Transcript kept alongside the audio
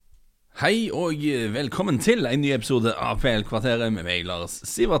Hei og velkommen til en ny episode av PL-kvarteret med meg, Lars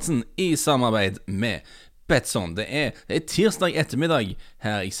Sivertsen, i samarbeid med Betsson. Det er tirsdag ettermiddag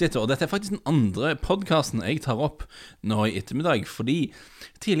her jeg sitter, og dette er faktisk den andre podcasten jeg tar opp nå i ettermiddag, fordi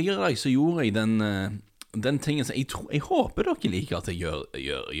tidligere i dag så gjorde jeg den tingen som jeg håper dere liker at jeg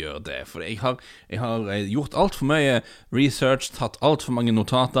gjør det, for jeg har gjort alt for mye research, tatt alt for mange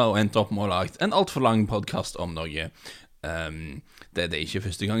notater og endt opp med å lage en alt for lang podcast om noe. Det er ikke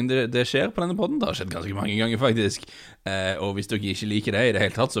første gang det skjer på denne podden. Det har skjedd ganske mange ganger faktisk, og hvis dere ikke liker det i det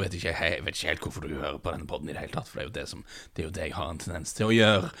hele tatt, så vet jeg ikke helt hvorfor dere hører på denne podden i det hele tatt, for det er jo det jeg har en tendens til å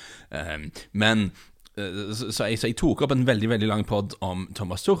gjøre. Så jeg tok opp en veldig, veldig lang podd om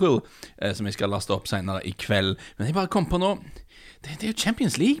Thomas Tuchel, som jeg skal laste opp senere i kveld, men jeg bare kom på nå. Det er jo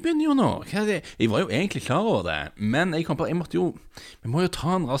Champions League begynner jo nå. Jeg var jo egentlig klar over det, men jeg kom på, vi må jo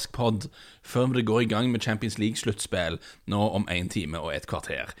ta en rask podd før det går i gang med Champions League-sluttspill nå om 1 time og 1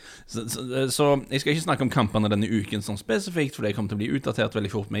 kvarter. Så jeg skal ikke snakke om kampene denne uken sånn spesifikt, for det kommer til å bli utdatert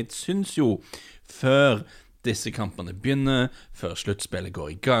veldig fort, men jeg synes jo før disse kampene begynner, før sluttspillet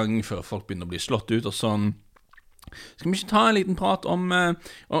går i gang, før folk begynner å bli slått ut og sånn, skal vi ikke ta en liten prat om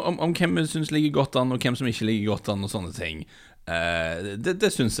hvem vi synes ligger godt an, og hvem som ikke ligger godt an, og sånne ting.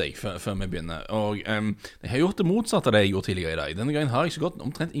 Det synes jeg før vi begynner. Og jeg har gjort det motsatte av det jeg gjorde tidligere i dag. Denne gangen har jeg ikke gått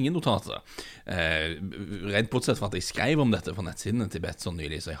omtrent ingen notater, rent bortsett fra at jeg skrev om dette på nettsidene til Betsson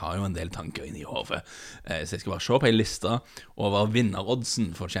nylig, så jeg har jo en del tanker inn i hodet. Så jeg skal bare se på en liste over vinneroddsen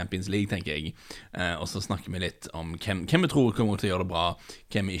for Champions League, tenker jeg, og så snakker vi litt om hvem vi tror kommer til å gjøre det bra,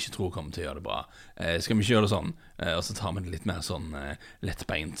 hvem vi ikke tror kommer til å gjøre det bra. Skal vi ikke gjøre det sånn, og så tar vi det litt mer sånn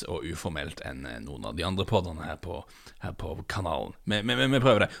lettbeint og uformelt enn noen av de andre poddene her på kanalen. Vi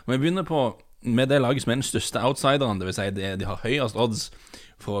prøver det. Og vi begynner med det laget som er den største outsideren, det vil si de har høyest odds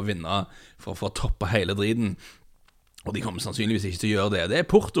for å vinne, for å toppe hele driten, og de kommer sannsynligvis ikke til å gjøre det. Det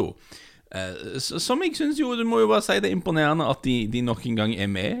er Porto. Som jeg synes jo, du må jo bare si det er imponerende at de nok en gang er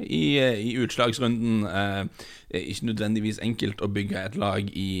med i utslagsrunden. Ikke nødvendigvis enkelt å bygge et lag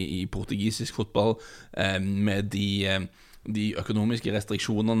i portugisisk fotball med de økonomiske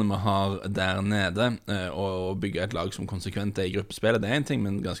restriksjonene vi har der nede, og bygge et lag som konsekvent er i gruppespillet. Det er en ting,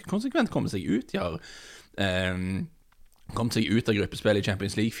 men ganske konsekvent kommer seg ut. De har kommet seg ut av gruppespillet i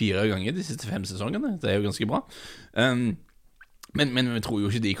Champions League 4 ganger de siste 5 sesongene. Det er jo ganske bra. Men vi tror jo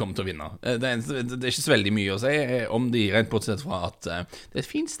ikke de kommer til å vinne. Det er ikke så veldig mye å si om de, rent bortsett fra at det er et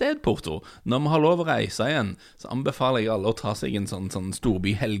fint sted, Porto. Når vi har lov å reise igjen, så anbefaler jeg alle å ta seg en sånn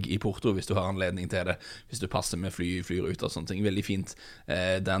storbyhelg i Porto, hvis du har anledning til det, hvis du passer med flyruter og sånne ting. Veldig fint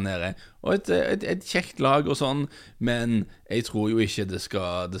der nede. Og et kjekt lag og sånn, men jeg tror jo ikke det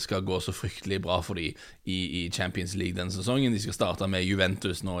skal gå så fryktelig bra for de i Champions League denne sesongen. De skal starte med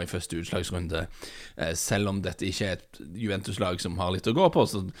Juventus nå i første utslagsrunde, selv om dette ikke er et Juventus-lag som har litt å gå på,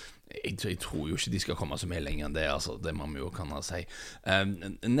 så jeg tror jo ikke de skal komme så mye lenger enn det, altså, det må vi jo kan si.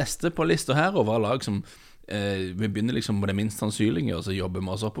 Neste på lista her over lag som vi begynner liksom på det minst sannsynlige, og så jobber vi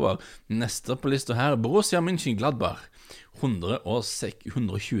oss oppover. Neste på lista her, Borussia Mönchengladbach,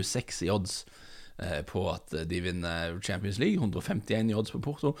 126 i odds på at de vinner Champions League, 151 i odds på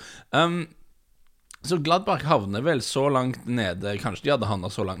Porto. Så Gladbach havner vel så langt nede, kanskje de hadde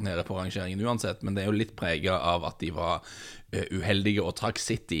havnet så langt nede på rangeringen uansett, men det er jo litt preget av at de var uheldige og trakk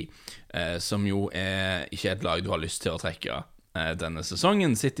City, som jo ikke er et lag du har lyst til å trekke denne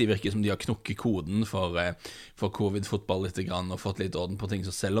sesongen. City virker som de har knukket koden for covid-fotball litt grann, og fått litt orden på ting,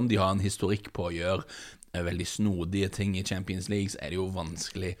 så selv om de har en historikk på å gjøre veldig snodige ting i Champions League, så er det jo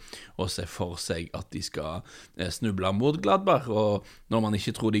vanskelig å se for seg at de skal snuble mot Gladbach, og når man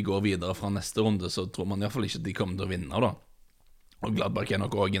ikke tror de går videre fra neste runde, så tror man i hvert fall ikke at de kommer til å vinne da. Og Gladbach er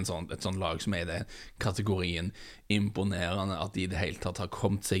nok også et sånt lag som er i den kategorien imponerende at de i det hele tatt har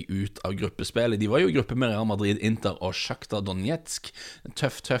kommet seg ut av gruppespillet. De var jo i gruppe med Real Madrid, Inter og Shakhtar Donetsk. En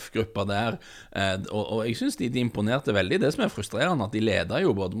tøff gruppe der. Og jeg synes de imponerte veldig. Det som er frustrerende, at de leder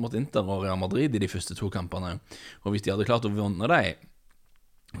jo både mot Inter og Real Madrid i de første 2 kampene. Og hvis de hadde klart å vinne dem,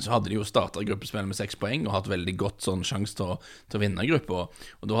 så hadde de jo startet gruppespillet med 6 poeng og hatt veldig godt sånn sjans til å vinne gruppa,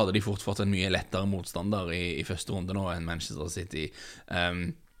 og da hadde de fort fått en mye lettere motstander i første runde nå enn Manchester City.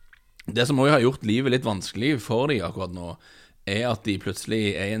 Det som også har gjort livet litt vanskelig for de akkurat nå, er at de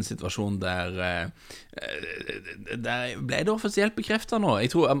plutselig er i en situasjon der ble det offisielt bekreftet nå.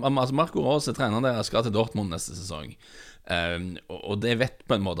 Jeg tror Marco Rose, treneren der, skal til Dortmund neste sesong. Og det vet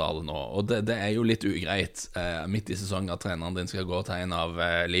på en måte alle nå, og det er jo litt ugreit midt i sesongen at treneren din skal gå til en av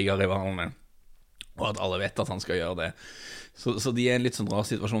ligarivalene, og at alle vet at han skal gjøre det. Så de er i en litt sånn rar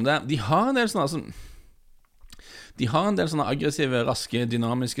situasjon der. De har en del sånne De har en del sånne aggressive, raske,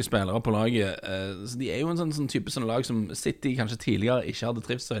 dynamiske spillere på laget. Så de jo en sånn type sånn lag som City kanskje tidligere ikke hadde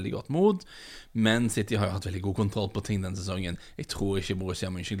trivst så veldig godt mot. Men City har jo hatt veldig god kontroll på ting denne sesongen. Jeg tror ikke Borussia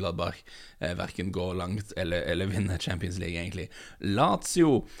Mönchengladbach hverken går langt eller vinner Champions League, egentlig.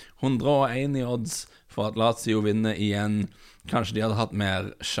 Lazio, 101 i odds for at Lazio vinner igjen. Kanskje de hadde hatt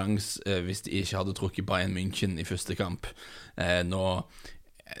mer sjans hvis de ikke hadde trukket Bayern München i første kamp. Nå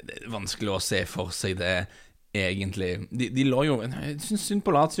det vanskelig å se for seg det egentlig. De lå jo, jeg synes synd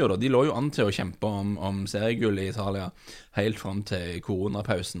på Lazio da, de lå jo an til å kjempe om seriegull i Italia helt frem til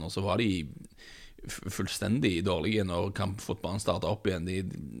koronapausen, og så var de fullstendig dårlige når kampfotballen startet opp igjen. De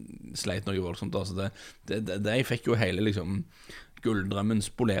sleit noe voldsomt da, så de fikk jo hele liksom gulddrømmen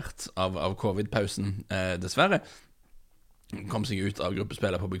spolert av covid-pausen, dessverre. Kom seg ut av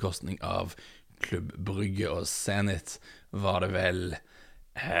gruppespillet på bekostning av Klubb Brygge og Zenit, var det vel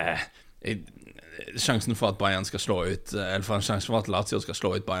sjansen for at Bayern skal slå ut, eller for en sjanse for at Lazio skal slå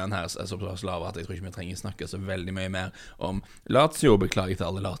ut Bayern her er såpass lav at jeg tror ikke vi trenger snakke så veldig mye mer om Lazio. Beklager til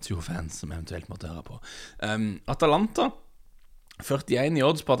alle Lazio-fans som eventuelt måtte høre på. Atalanta 41 i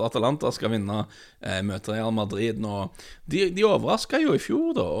odds på at Atalanta skal vinne møter Real Madrid nå. De overrasket jo i fjor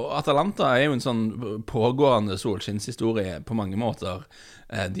da, og Atalanta jo en sånn pågående solskinnshistorie på mange måter.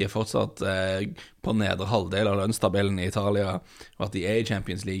 De fortsatt på nedre halvdel av lønnstabellen i Italia, og at de i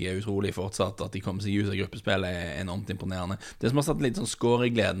Champions League utrolig fortsatt. At de kommer seg ut av gruppespillet enormt imponerende. Det som har satt litt sånn skår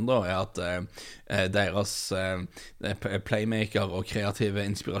i gleden da, at deres playmaker og kreative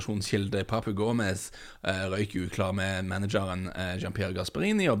inspirasjonskilde Papu Gomez røyk uklar med manageren Gianpiero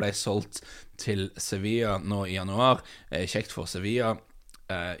Gasperini og ble solgt til Sevilla nå i januar. Kjekt for Sevilla,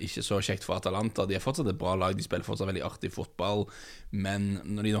 ikke så kjekt for Atalanta. De fortsatt et bra lag, de spiller fortsatt veldig artig fotball, men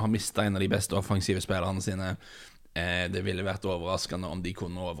når de nå har mistet en av de beste offensive spillerne sine, det ville vært overraskende om de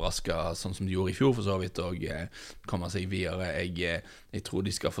kunne overraske sånn som de gjorde i fjor for så vidt, og komme seg videre. Jeg tror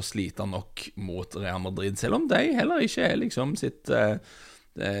de skal få slite nok mot Real Madrid, selv om de heller ikke liksom sin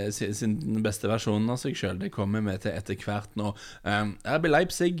beste versjon av seg selv. Det kommer vi til etter hvert nå. RB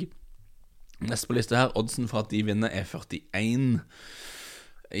Leipzig nest på lista her, oddsen for at de vinner 41.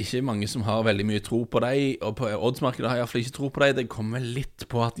 Ikke mange som har veldig mye tro på deg, og på oddsmarkedet har jeg i hvert fall ikke tro på deg. Det kommer litt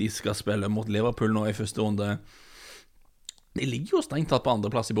på at de skal spille mot Liverpool nå i første runde. De ligger jo strengt tatt på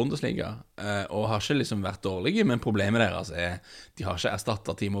andreplass i Bundesliga, og har ikke liksom vært dårlige, men problemet deres de har ikke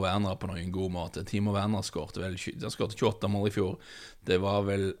erstattet Timo Werner på noen god måte. Timo Werner skårte 28 mål i fjor. Det var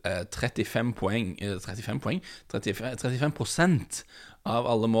vel 35% av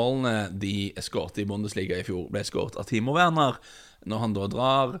alle målene de skårte i Bundesliga i fjor ble skåret av Timo Werner. Når han da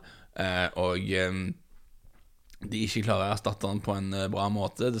drar, og de ikke klarer å erstatte han på en bra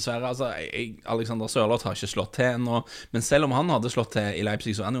måte, dessverre. Altså, Alexander Sørloth har ikke slått til ennå, men selv om han hadde slått til i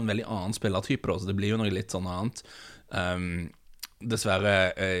Leipzig, så han jo en veldig annen spillertype da, så det blir jo noe litt sånn annet. Dessverre,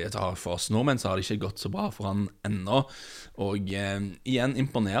 for oss nordmenn så har det ikke gått så bra for han ennå, og igjen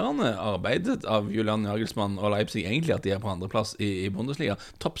imponerende arbeidet av Julian Nagelsmann og Leipzig, egentlig at de på andreplass i Bundesliga.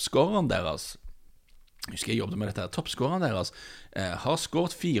 Toppskåreren deres, jeg husker jeg jobbet med dette her, toppskåreren deres har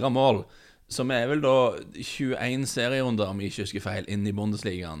skåret 4 mål, som vel da 21 serierunder, om jeg ikke husker feil, inn i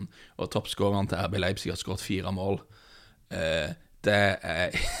Bundesligaen, og toppskåreren til RB Leipzig har skåret 4 mål. Det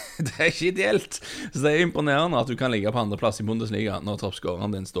ikke ideelt. Så det imponerende at du kan ligge på andreplass i Bundesliga når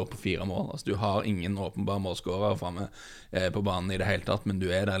toppskåreren din står på 4 mål. Altså, du har ingen åpenbar målskårer fremme på banen i det hele tatt, men du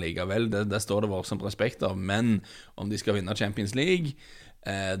der likevel. Det står det voldsomt respekt av. Men om de skal vinne Champions League,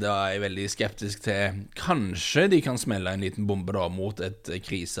 da jeg veldig skeptisk til. Kanskje de kan smelle en liten bombe da mot et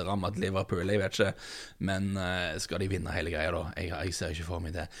kriserammet Liverpool, jeg vet ikke. Men skal de vinne hele greia da? Jeg ser ikke for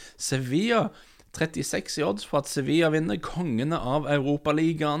meg det. Sevilla 36 i odds for at Sevilla vinner, kongene av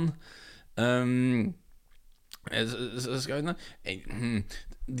Europaligaen.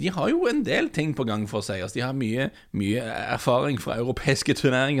 De har jo en del ting på gang for seg. Altså, de har mye erfaring fra europeiske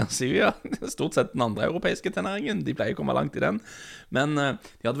turneringer, Sevilla. Stort sett den andre europeiske turneringen. De pleier å komme langt i den. Men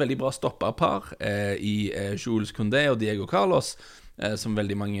de hadde veldig bra stopperpar i Jules Koundé og Diego Carlos, som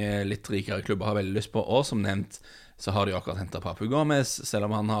veldig mange litt rikere klubber har veldig lyst på, og som nevnt så har de akkurat hentet Papu Gomez. Selv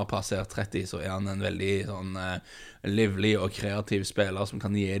om han har passert 30, så han en veldig sånn livlig og kreativ spiller som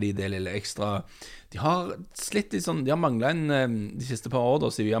kan gi de lille ekstra. De har slitt litt sånn, de har manglet de siste par år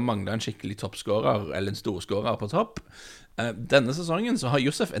da, så vi har manglet en skikkelig toppskårer, eller en storskårer på topp. Denne sesongen så har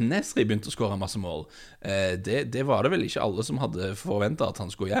Youssef En-Nesyri begynt å skåre masse mål. Det var det vel ikke alle som hadde forventet at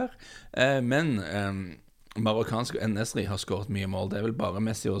han skulle gjøre, men marokkansk En-Nesyri har skåret mye mål. Det vel bare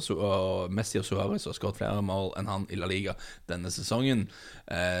Messi og Suarez har skåret flere mål enn han i La Liga denne sesongen.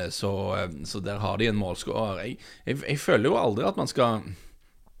 Så der har de en målskårer. Jeg føler jo aldri at man skal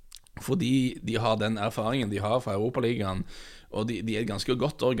fordi de har den erfaringen de har fra Europaligaen, og de er et ganske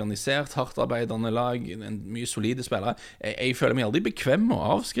godt organisert, hardtarbeidende lag, mye solide spillere. Jeg føler meg aldri bekvem med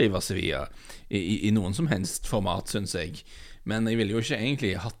å avskrive Sevilla i noen som helst format, synes jeg. Men jeg ville jo ikke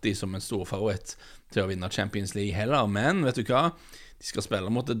egentlig hatt de som en stor favoritt til å vinne Champions League heller. Men vet du hva? De skal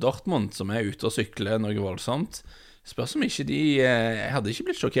spille mot Dortmund, som er ute og sykler noe voldsomt. Spørs om ikke de Jeg hadde ikke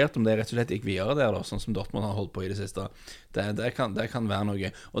blitt sjokkert om det rett og slett gikk videre der, da, sånn som Dortmund har holdt på i det siste. Det kan være noe.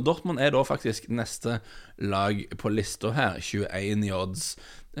 Og Dortmund er da faktisk neste lag på lista her, 21 i odds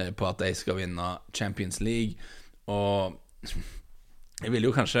på at de skal vinne Champions League. Og jeg ville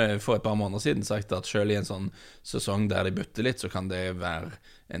jo kanskje for et par måneder siden sagt at selv i en sånn sesong der de bytter litt, så kan det være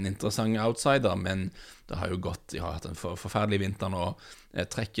en interessant outsider, men det har jo gått, de har hatt en forferdelig vinter nå.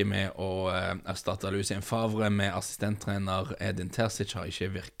 Trekker med å erstatte Lucien Favre med assistenttrener Edin Terzic har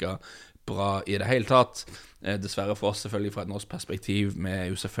ikke virket bra i det hele tatt. Dessverre for oss selvfølgelig fra et norsk perspektiv. Vi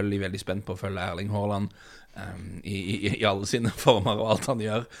er jo selvfølgelig veldig spent på å følge Erling Haaland i alle sine former og alt han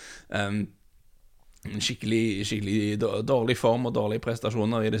gjør. Skikkelig dårlig form og dårlige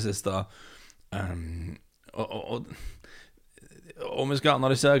prestasjoner i det siste. Og vi skal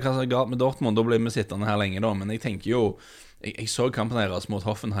analysere hva som er galt med Dortmund. Da blir vi sittende her lenge da. Men jeg tenker jo jeg så kampen deres mot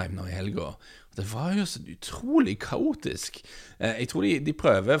Hoffenheim nå i helga. Det var jo så utrolig kaotisk. Jeg tror de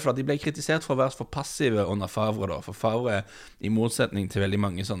prøver, for at de ble kritisert for å være for passive under Favre da. For Favre, i motsetning til veldig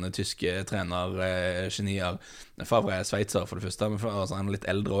mange sånne tyske trenergenier, Favre er sveitser for det første, men han er litt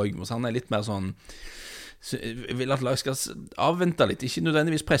eldre også, så han er litt mer sånn, jeg vil at lag skal avvente litt, ikke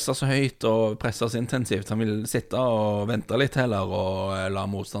nødvendigvis presse så høyt og presse så intensivt. Han vil sitte og vente litt heller og la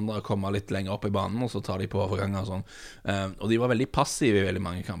motstandere komme litt lenger opp i banen, og så tar de på overganger og sånn. Og de var veldig passive i veldig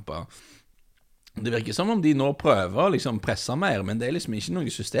mange kamper. Det virker som om de nå prøver å liksom presse mer, men det er liksom ikke noe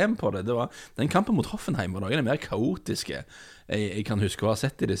system på det. Den kampen mot Hoffenheim var noe av det mer kaotiske jeg kan huske å ha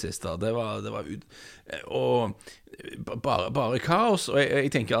sett i det siste. Det var bare kaos, og jeg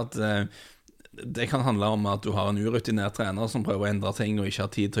tenker at det kan handle om at du har en urutinert trener som prøver å endre ting og ikke har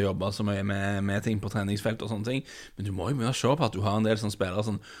tid til å jobbe så mye med ting på treningsfelt og sånne ting. Men du må jo begynne å se på at du har en del som spiller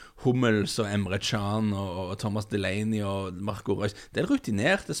sånn Hummels og Emre Can og Thomas Delaney og Marco Reus. Det er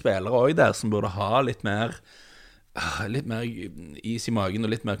rutinerte spillere også der som burde ha litt mer is i magen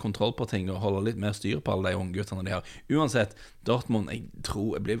og litt mer kontroll på ting og holde litt mer styr på alle de unge gutterne de har. Uansett, Dortmund, jeg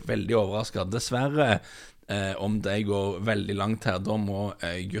blir veldig overrasket. Dessverre, om det går veldig langt her, da må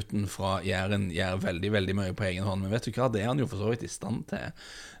gutten fra Jæren gjøre veldig, veldig mye på egen hånd. Men vet du hva, det er han jo for så vidt i stand til.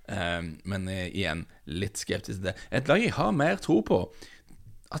 Men igjen, litt skeptisk til det. Et lag jeg har mer tro på.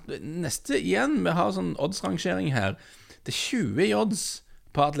 At neste igjen, vi har sånn oddsrangering her. Det er 20 i odds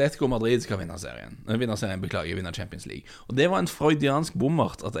på Atletico Madrid skal vinne Champions League. Og det var en freudiansk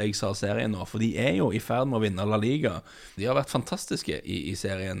bommert at jeg sa serien nå, for de er jo i ferd med å vinne La Liga. De har vært fantastiske i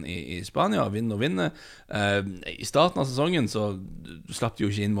serien i Spania, vinner. I starten av sesongen så slapp de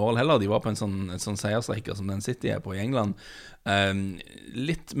jo ikke inn mål heller. De var på en sånn seiersrekke som den City er på i England.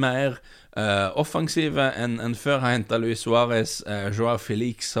 Litt mer offensive enn før. Har hentet Luis Suárez, Joao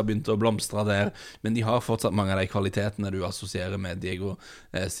Felix har begynt å blomstre der, men de har fortsatt mange av de kvalitetene du assosierer med Diego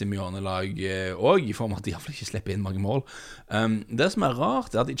Simeone-lag og i form av at de har ikke slipper inn mange mål. Det som er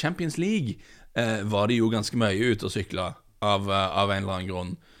rart er at i Champions League var de jo ganske mye ute og sykla av en eller annen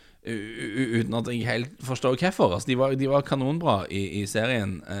grunn, uten at jeg helt forstår hvorfor. Altså, de var kanonbra i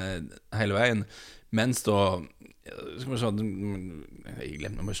serien hele veien, mens da skal vi se, jeg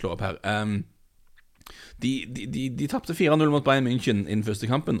glemte å slå opp her. De tappte 4-0 mot Bayern München i den første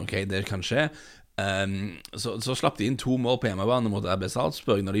kampen. Ok, det kan skje. Så slapp de inn 2 mål på hjemmebane mot RB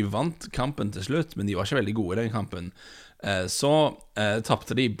Salzburg når de vant kampen til slutt, men de var ikke veldig gode i den kampen. Så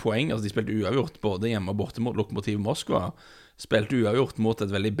tappte de poeng, altså de spilte uavgjort både hjemme og borte mot Lokomotiv Moskva, spilte uavgjort mot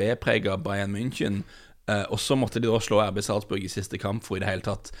et veldig B-preget Bayern München, og så måtte de da slå RB Salzburg i siste kamp for i det hele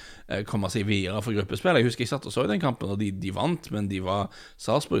tatt komme seg videre for gruppespill. Jeg husker jeg satt og så i den kampen, og de vant, men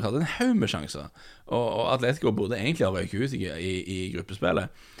Salzburg hadde en haug med sjanser, og Atletico burde egentlig ha røyket ut i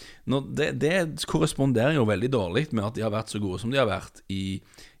gruppespillet. Det korresponderer jo veldig dårlig med at de har vært så gode som de har vært i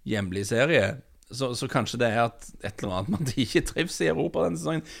hjemlig serie, så kanskje det er at et eller annet man ikke trives i Europa denne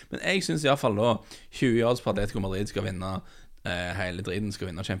sesongen. Men jeg synes i hvert fall da 20 odds på Atletico Madrid skal vinne hele driden,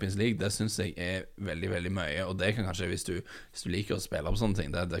 skal vinne Champions League. Det synes jeg er veldig, veldig mye, og det kan kanskje, hvis du liker å spille på sånne ting,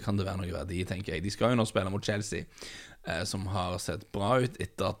 det kan det være noe verdi, tenker jeg. De skal jo nå spille mot Chelsea, som har sett bra ut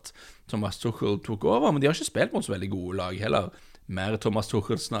etter at Thomas Tuchel tok over, men de har ikke spilt mot så veldig gode lag heller. Mer Thomas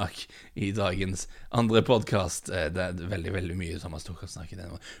Tuchel-snakk i dagens andre podcast. Det er veldig, veldig mye Thomas Tuchel-snakk i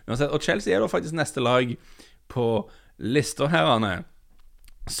den. Og Chelsea er da faktisk neste lag på lista her,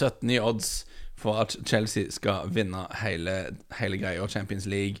 17 i odds for at Chelsea skal vinne hele greia Champions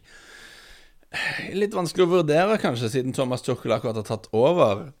League. Litt vanskelig å vurdere kanskje, siden Thomas Tuchel akkurat har tatt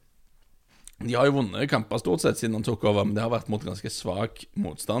over. De har jo vunnet kamper stort sett siden han tok over, men det har vært mot ganske svak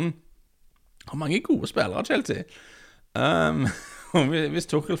motstand. Har mange gode spillere, Chelsea. Hvis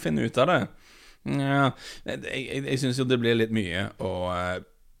Tuchel finner ut av det, ja, jeg synes jo det blir litt mye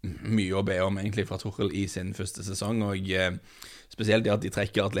å be om egentlig fra Tuchel i sin første sesong, og spesielt det at de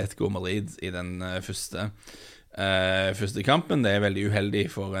trekker Atletico Madrid i den første kampen. Det er veldig uheldig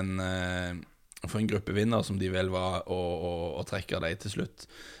for en gruppevinner som de vel var, å trekke dem til slutt.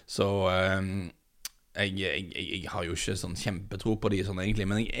 Så jeg har jo ikke sånn kjempetro på de sånn egentlig,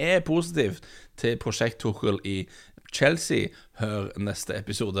 men jeg er positiv til Prosjekt Tuchel i Chelsea. Hør neste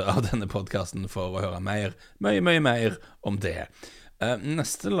episode av denne podcasten for å høre mye mer om det.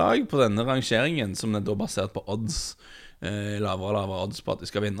 Neste lag på denne rangeringen, som er da basert på odds, lavere og lavere odds på at de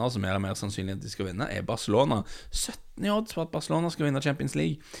skal vinne, altså mer og mer sannsynlig at de skal vinne, er Barcelona. 17 odds på at Barcelona skal vinne Champions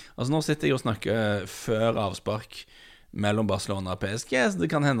League. Altså nå sitter jeg og snakker før avspark mellom Barcelona og PSG, så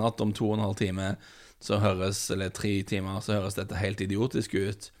det kan hende at om 2,5 timer eller 3 timer så høres dette helt idiotisk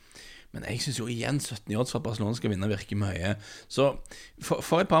ut. Men jeg synes jo igjen 17 odds for at Barcelona skal vinne virker mye. Så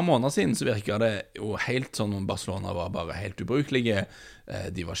for et par måneder siden så virket det jo helt sånn om Barcelona var bare helt ubrukelige.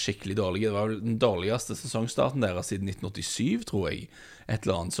 De var skikkelig dårlige. Det var vel den dårligste sesongstarten deres siden 1987, tror jeg. Et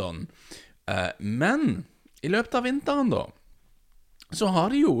eller annet sånn. Men i løpet av vinteren da, så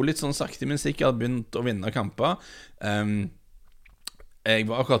har de jo litt sånn sakte, men sikkert begynt å vinne kamper. Jeg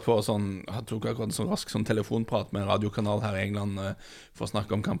var akkurat på tok akkurat en sånn rask telefonprat med en radiokanal her i England for å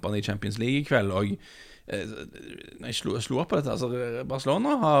snakke om kampene i Champions League i kveld, og jeg slo opp på dette. Altså,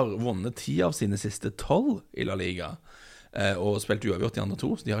 Barcelona har vunnet 10 av sine siste 12 i La Liga, og spilt uavgjort de andre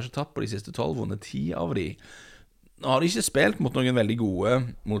 2, så de har ikke tapt på de siste 12, vunnet 10 av de. Nå har de ikke spilt mot noen veldig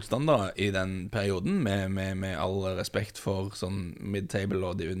gode motstandere i den perioden, med all respekt for sånn mid-table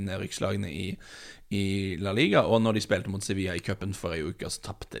og de nedrykkslagene i La Liga, og når de spilte mot Sevilla i cupen for en uke, så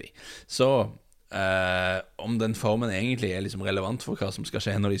tappte de. Så om den formen egentlig er liksom relevant for hva som skal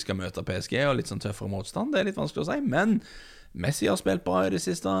skje når de skal møte PSG, og litt sånn tøffere motstand, det er litt vanskelig å si, men Messi har spilt bra i det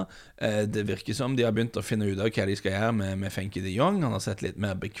siste. Det virker som de har begynt å finne ut av hva de skal gjøre med Frenkie de Jong. Han har sett litt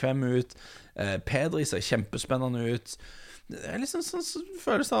mer bekvem ut. Pedri ser kjempespennende ut. Det er liksom sånn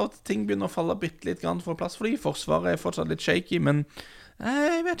følelse av at ting begynner å falle bitte litt grann for plass for dem. Forsvaret er fortsatt litt shaky, men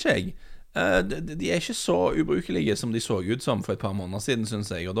jeg vet ikke jeg. De er ikke så ubrukelige som de så ut som for et par måneder siden,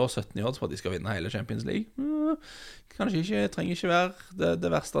 synes jeg. Og da 17 odds på at de skal vinne hele Champions League. Kanskje ikke, trenger ikke være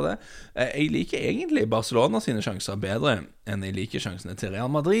det verste av det. Jeg liker egentlig Barcelona sine sjanser bedre enn jeg liker sjansene til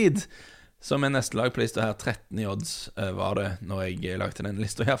Real Madrid, som er neste lag på lista her. 13 odds var det når jeg lagte den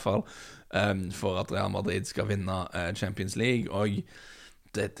lista i hvert fall, for at Real Madrid skal vinne Champions League. Og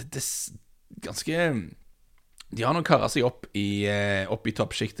det ganske... De har nok karret seg opp i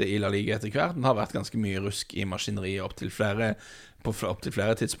toppskiktet i La Liga etter hvert. Det har vært ganske mye rusk i maskineriet opp til flere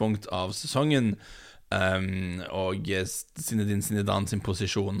tidspunkt av sesongen. Og Zinedine sin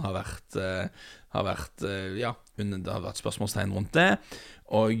posisjon har vært det har vært spørsmålstegn rundt det.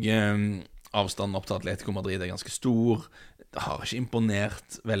 Og avstanden opp til Atletico Madrid er ganske stor. Det har ikke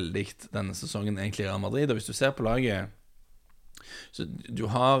imponert veldig denne sesongen egentlig Real Madrid. Og hvis du ser på laget, så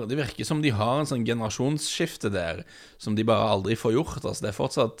det virker som de har en sånn generasjonsskifte der som de bare aldri får gjort. Altså, det er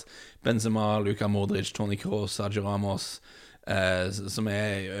fortsatt Benzema, Luka Modric, Toni Kroos, Sergio Ramos som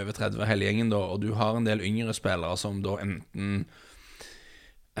er over 30 hele gjengen da, og du har en del yngre spillere som da enten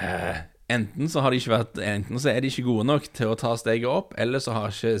så er de ikke gode nok til å ta steget opp, eller så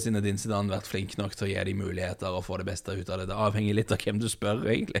har ikke Zinedine Zidane vært flink nok til å gi de muligheter og få det beste ut av det. Det avhenger litt av hvem du spør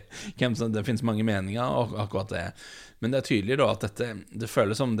egentlig. Det finnes mange meninger akkurat det. Men det er tydelig da at det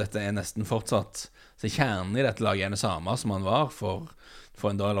føles som dette er nesten fortsatt, så kjernen i dette laget er det samme som han var for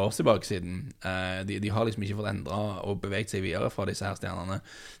en del år tilbake siden. De har liksom ikke fått endret og beveget seg videre fra disse her stjernene.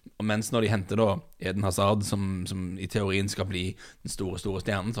 Og mens når de henter da Eden Hazard, som i teorien skal bli den store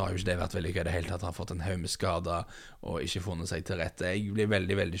stjernen, så har jo ikke det vært veldig gøy. Det hele tatt har fått en haug med skader og ikke funnet seg til rette. Jeg blir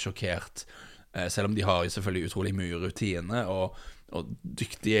veldig, veldig sjokkert, selv om de har selvfølgelig utrolig mye rutine og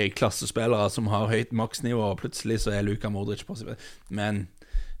dyktige klassespillere som har høyt maksnivå, og plutselig så er Luka Modric på seg. Men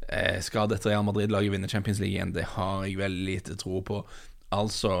skal dette Real Madrid-laget vinne Champions League igjen? Det har jeg veldig lite tro på.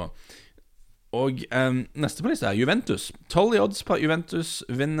 Altså, og neste på lista er Juventus. 12 odds på Juventus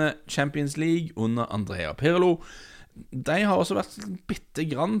vinner Champions League under Andrea Pirlo. De har også vært bitte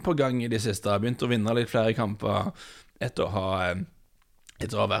grann på gang i det siste, begynt å vinne litt flere kamper etter å ha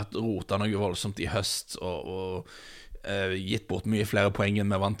vært rotet noe voldsomt i høst, og gitt bort mye flere poeng enn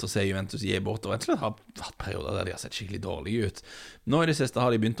vi vant til å se Juventus gi bort, og rett og slett har hatt perioder der de har sett skikkelig dårlige ut. Nå i det siste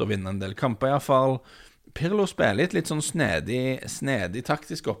har de begynt å vinne en del kamper i hvert fall. Pirlo spiller et litt sånn snedig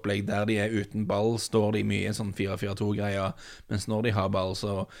taktisk opplegg der de er uten ball, står de mye sånn 4-4-2-greier, mens når de har ball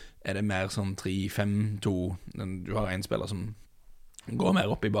så er det mer sånn 3-5-2. Du har en spiller som går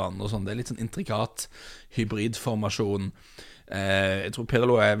mer opp i banen og sånn. Det er litt sånn intrikat hybridformasjon. Jeg tror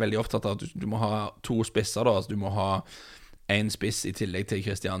Pirlo er veldig opptatt av at du må ha to spisser da, altså du må ha en spiss i tillegg til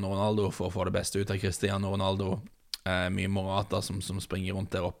Cristiano Ronaldo for å få det beste ut av Cristiano Ronaldo. Mye Morata som springer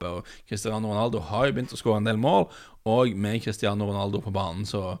rundt der oppe, og Cristiano Ronaldo har jo begynt å skåre en del mål, og med Cristiano Ronaldo på banen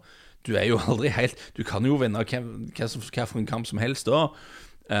så du er jo aldri helt, du kan jo vinne hva for en kamp som helst da.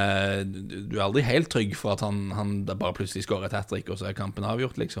 Du er aldri helt trygg for at han bare plutselig skårer et hat-trick og så er kampen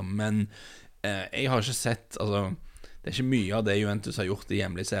avgjort liksom, men jeg har ikke sett, altså det er ikke mye av det Juventus har gjort i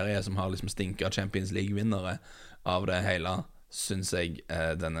hjemlig serie som har liksom stinket Champions League-vinnere av det hele, synes jeg,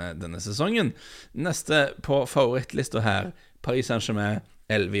 denne sesongen. Neste på favorittlista her, Paris Saint-Germain,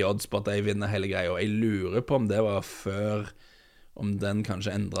 11 i odds på at de vinner hele greia, og jeg lurer på om det var før, om den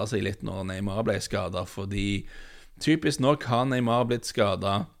kanskje endret seg litt når Neymar ble skadet, fordi typisk nok har Neymar blitt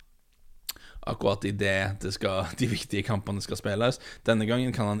skadet akkurat i de viktige kampene skal spilles. Denne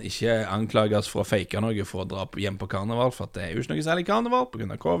gangen kan han ikke anklages for å fake noe for å dra hjem på karneval, for at det er jo ikke noe særlig karneval på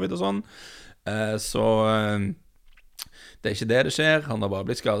grunn av covid og sånn. Så det er ikke det skjer. Han har bare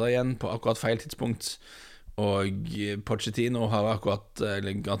blitt skadet igjen på akkurat feil tidspunkt. Og Pochettino har akkurat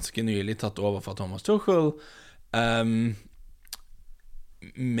ganske nylig tatt over fra Thomas Tuchel.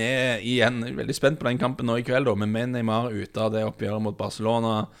 Vi igjen veldig spent på den kampen nå i kveld da, med Neymar ute av det oppgjøret mot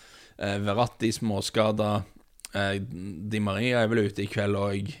Barcelona, Verratti småskada, Di Maria er vel ute i kveld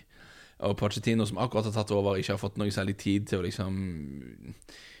og Pochettino som akkurat har tatt over ikke har fått noe særlig tid til å liksom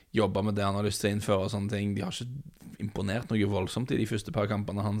jobbe med det han har lyst til å innføre og sånne ting. De har ikke imponert noe voldsomt i de første par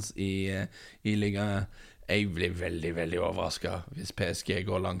kampene hans i ligaen. Jeg blir veldig, veldig overrasket hvis PSG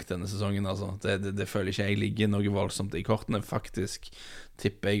går langt denne sesongen, altså. Det føler ikke jeg ligger noe voldsomt i kortene. Faktisk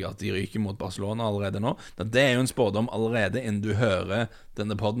tipper jeg at de ryker mot Barcelona allerede nå. Det er jo en spådom allerede innen du hører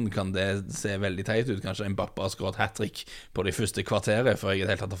denne podden, kan det se veldig teit ut. Kanskje Mbappé har skåret hat-trick på de første kvarteret før jeg i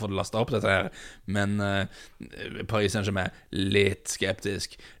det hele tatt har fått lastet opp dette her. Men Paris Saint-Germain litt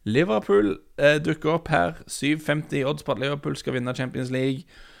skeptisk. Liverpool dukker opp her. 7,50 odds på at Liverpool skal vinne Champions League.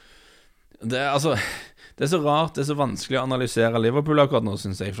 Det er så rart, det er så vanskelig å analysere Liverpool akkurat nå,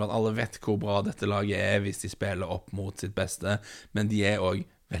 synes jeg, for at alle vet hvor bra dette laget er hvis de spiller opp mot sitt beste, men de er også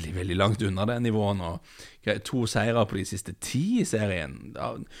veldig, veldig langt under det nivået nå. 2 seire på de siste 10 i serien,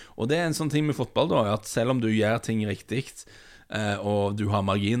 og det er en sånn ting med fotball da, at selv om du gjør ting riktig, og du har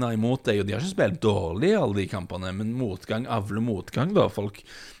marginer imot deg, og de har ikke spilt dårlig i alle de kampene, men motgang avler motgang da. Folk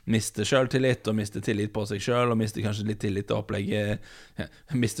mister selvtillit og mister tillit på seg selv, og mister kanskje litt tillit til opplegget,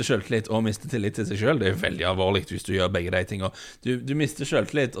 mister selvtillit og mister tillit til seg selv. Det er jo veldig alvorlig hvis du gjør begge de tingene. Du mister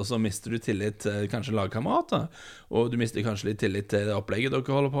selvtillit, og så mister du tillit til kanskje lagkamerater, og du mister kanskje litt tillit til det opplegget dere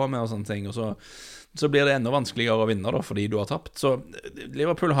holder på med og sånne ting, og så blir det enda vanskeligere å vinne da, fordi du har tapt. Så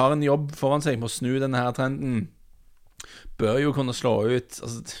Liverpool har en jobb foran seg med å snu denne her trenden. Bør jo kunne slå ut,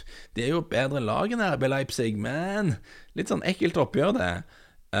 altså, det er jo bedre lag enn RB Leipzig, men litt sånn ekkelt oppgjør det.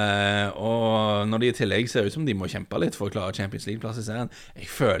 Og når de i tillegg ser ut som de må kjempe litt for å klare Champions League-plass i serien, jeg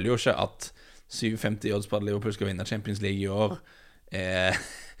føler jo ikke at 7,50 odds på at Liverpool skal vinne Champions League i år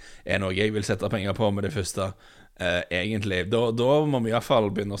er noe jeg vil sette penger på med det første. Egentlig, da må vi i hvert fall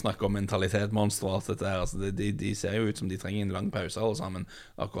begynne å snakke om mentalitetmonster og alt dette her. Altså, de ser jo ut som de trenger en lang pause alle sammen,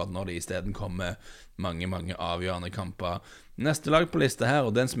 akkurat når de i stedet kommer mange avgjørende kamper. Neste lag på liste her,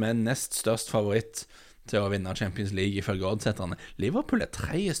 og den som er nest størst favoritt til å vinne Champions League ifølge oddsetterne, Liverpool er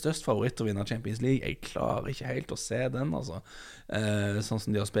 3. størst favoritt til å vinne Champions League. Jeg klarer ikke helt å se den, altså, sånn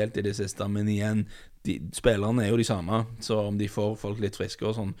som de har spilt i det siste. Men igjen, spillerne er jo de samme, så om de får folk litt friske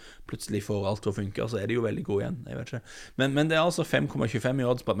og sånn, plutselig får alt til å funke, så er de jo veldig gode igjen. Jeg vet ikke, men det er altså 5,25 i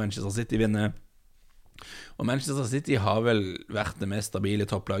odds på at Manchester City vinner. Og Manchester City har vel vært det mest stabile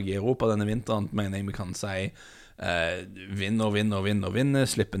topplaget i Europa denne vinteren, mener jeg vi kan si. Vinner,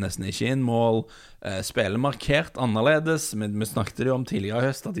 slipper nesten ikke inn mål, spiller markert annerledes. Vi snakket jo om tidligere i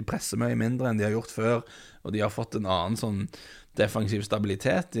høst at de presser mye mindre enn de har gjort før, og de har fått en annen sånn defensiv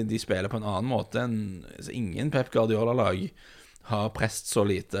stabilitet. De spiller på en annen måte enn ingen Pep Guardiola-lag har presset så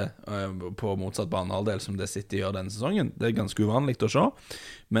lite på motsatt banehalvdel som det City gjør denne sesongen. Det er ganske uvanlig å se,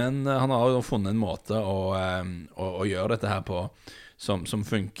 men han har jo funnet en måte å gjøre dette her på som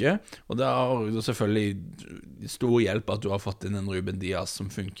funker, og det har jo selvfølgelig stor hjelp at du har fått inn en Ruben Dias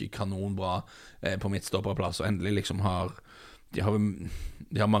som funker kanonbra på midtstopperplass, og endelig liksom har de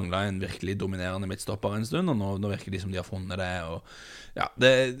har manglet en virkelig dominerende midtstopper en stund, og nå virker de som de har funnet det, og ja,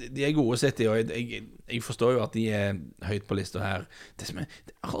 de gode City, og jeg forstår jo at de høyt på lista her. Det er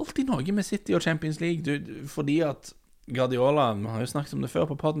alltid noe med City og Champions League, fordi at Guardiola, vi har jo snakket om det før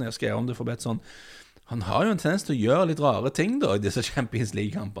på podden, jeg skrev om det for bedt sånn, han har jo en tendens til å gjøre litt rare ting da, i disse Champions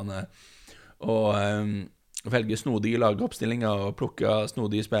League-kampene, og velge snodige lageroppstillinger og plukke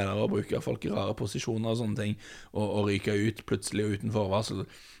snodige spillere og bruke folk i rare posisjoner og sånne ting, og ryke ut plutselig og uten forvarsel.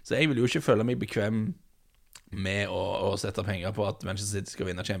 Så jeg vil jo ikke føle meg bekvem med å sette penger på at Manchester City skal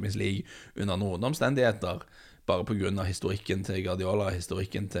vinne Champions League under noen omstendigheter, bare på grunn av historikken til Guardiola,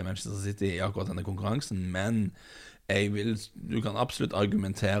 historikken til Manchester City i akkurat denne konkurransen, men du kan absolutt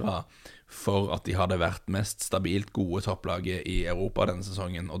argumentere for at de hadde vært mest stabilt gode topplaget i Europa denne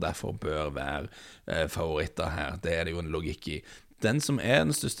sesongen, og derfor bør være favoritter her. Det er det jo en logikk i. Den som er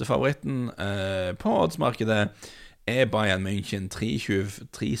den største favoritten på oddsmarkedet Bayern München.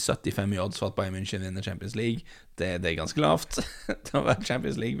 3,75 i odds for at Bayern München vinner Champions League. Det er ganske lavt til å være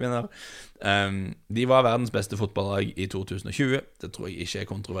Champions League-vinner. De var verdens beste fotballag i 2020. Det tror jeg ikke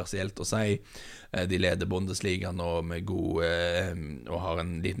er kontroversielt å si. De leder Bundesliga nå med og har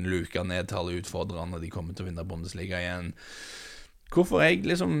en liten luke ned til alle utfordrerne. De kommer til å vinne Bundesliga igjen. Hvorfor jeg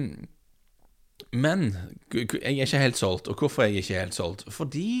Men jeg er ikke helt solgt. Og hvorfor er jeg ikke helt solgt?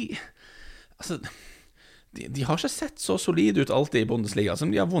 Fordi de har ikke sett så solide ut alltid i Bundesliga,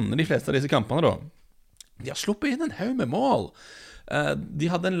 som de har vunnet de fleste av disse kampene da. De har sluppet inn en haug med mål.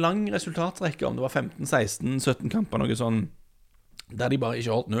 De hadde en lang resultatrekke, om det var 15, 16, 17 kamper, noe sånn, der de bare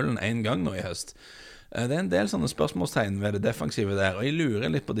ikke holdt nullen en gang nå i høst. Det er en del sånne spørsmålstegn ved det defensive der, og jeg lurer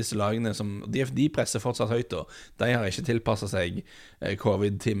litt på disse lagene som, de presser fortsatt høyt da. De har ikke tilpasset seg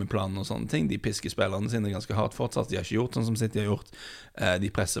covid-timeplanen og sånne ting. De pisker spillerne sine ganske hardt fortsatt. De har ikke gjort sånn som City har gjort. De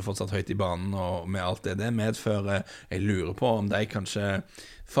presser fortsatt høyt i banen, og med alt det medfører, jeg lurer på om de kanskje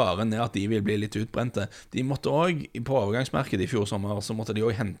faren er at de vil bli litt utbrente. De måtte også, på overgangsmarkedet i fjor sommer, så måtte de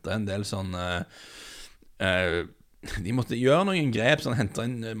også hente en del sånn de måtte gjøre noen grep, sånn hente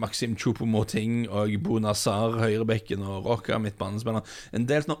inn Maxim Choupo-Moting og Bonassar, høyrebekken, og Rocca, midtbanespilleren. En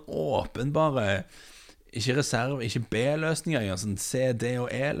del sånne åpenbare, ikke reserve, ikke B-løsninger, sånn C, D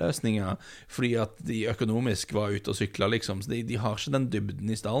og E-løsninger, fordi at de økonomisk var ute og sykla, liksom. Så de har ikke den dybden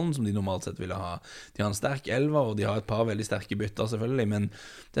i stallen som de normalt sett ville ha. De har en sterk elver, og de har et par veldig sterke bytter, selvfølgelig, men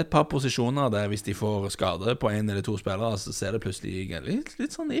det er et par posisjoner der hvis de får skade på en eller to spillere, så ser det plutselig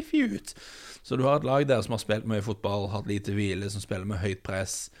litt sånn iffy ut. Så du har et lag der som har spilt mye fotball, hatt lite hvile, som spiller med høyt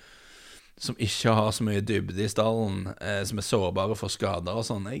press, som ikke har så mye dybde i stallen, som er sårbare for skader og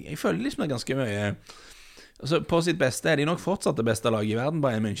sånn. Jeg føler liksom det er ganske mye. Altså, på sitt beste er de nok fortsatt det beste laget i verden,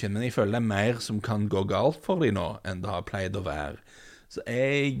 Bayern München, men jeg føler det er mer som kan gå galt for de nå, enn det har pleid å være. Så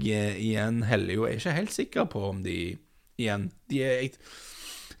jeg igjen heller jo, jeg er ikke helt sikker på om du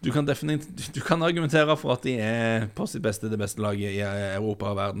kan argumentere for at de er på sitt beste det beste laget i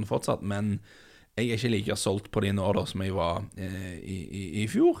Europa og verden fortsatt, men jeg er ikke like solgt på de nå da, som jeg var i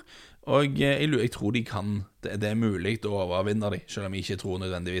fjor. Og jeg tror de kan, det er mulig å overvinne de, selv om jeg ikke tror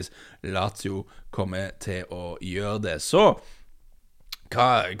nødvendigvis Lazio kommer til å gjøre det. Så,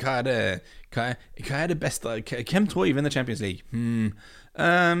 hva er det beste? Hvem tror jeg vinner Champions League?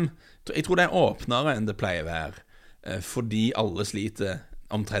 Jeg tror det er åpnere enn det pleier å være, fordi alle sliter,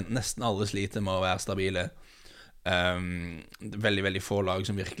 omtrent nesten alle sliter med å være stabile. Veldig, veldig få lag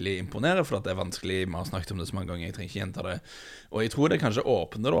som virkelig imponerer, for at det er vanskelig. Vi har snakket om det så mange ganger, jeg trenger ikke gjenta det. Og jeg tror det kanskje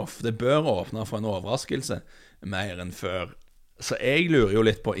åpner da, det bør åpne for en overraskelse mer enn før. Så jeg lurer jo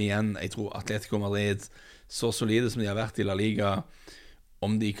litt på igjen, jeg tror Atletico Madrid, så solide som de har vært i La Liga,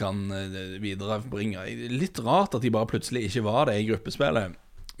 om de kan viderebringe. Litt rart at de bare plutselig ikke var det i gruppespillet,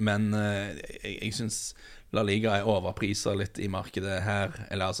 men jeg synes La Liga er overpriset litt i markedet her,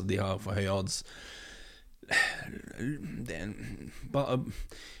 eller altså de har for høye odds.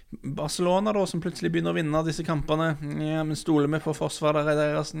 Barcelona da, som plutselig begynner å vinne disse kampene. Ja, men stoler vi på forsvaret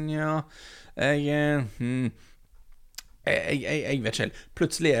deres? Ja, jeg vet ikke helt.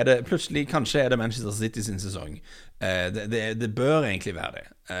 Plutselig kanskje er det Manchester City sin sesong. Det bør egentlig være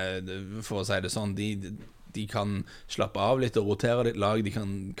det, for å si det sånn. De kan slappe av litt og rotere litt lag. De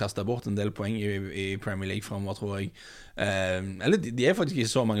kan kaste bort en del poeng i Premier League fremover, tror jeg. Eller de er faktisk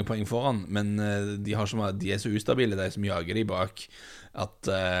ikke så mange poeng foran, men de er så ustabile, de som jager de bak, at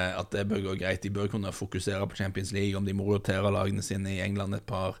det bør gå greit. De bør kunne fokusere på Champions League. Om de må rotere lagene sine i England et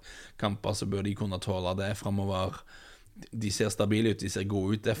par kamper, så bør de kunne tåle det fremover. De ser stabile ut, de ser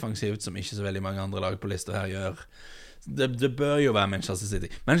gode ut defensivt, som ikke så veldig mange andre lag på lista her gjør. Det bør jo være Manchester City.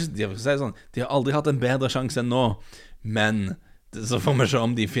 De har aldri hatt en bedre sjanse enn nå, men Så får vi se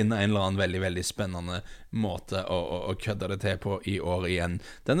om de finner en eller annen veldig, veldig spennende måte å kødde det til på i år igjen.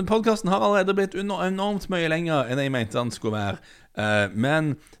 Denne podcasten har allerede blitt enormt mye lenger enn jeg mente den skulle være.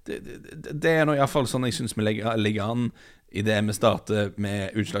 Men det nå i hvert fall sånn jeg synes vi ligger an i det vi starter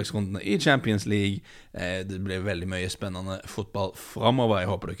med utslagsrundene i Champions League. Det blir veldig mye spennende fotball fremover.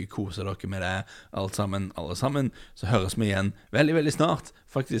 Jeg håper dere koser dere med det alle sammen. Så høres vi igjen veldig, veldig snart,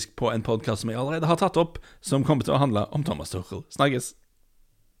 faktisk på en podcast som jeg allerede har tatt opp, som kommer til å handle om Thomas Tuchel. Snakkes!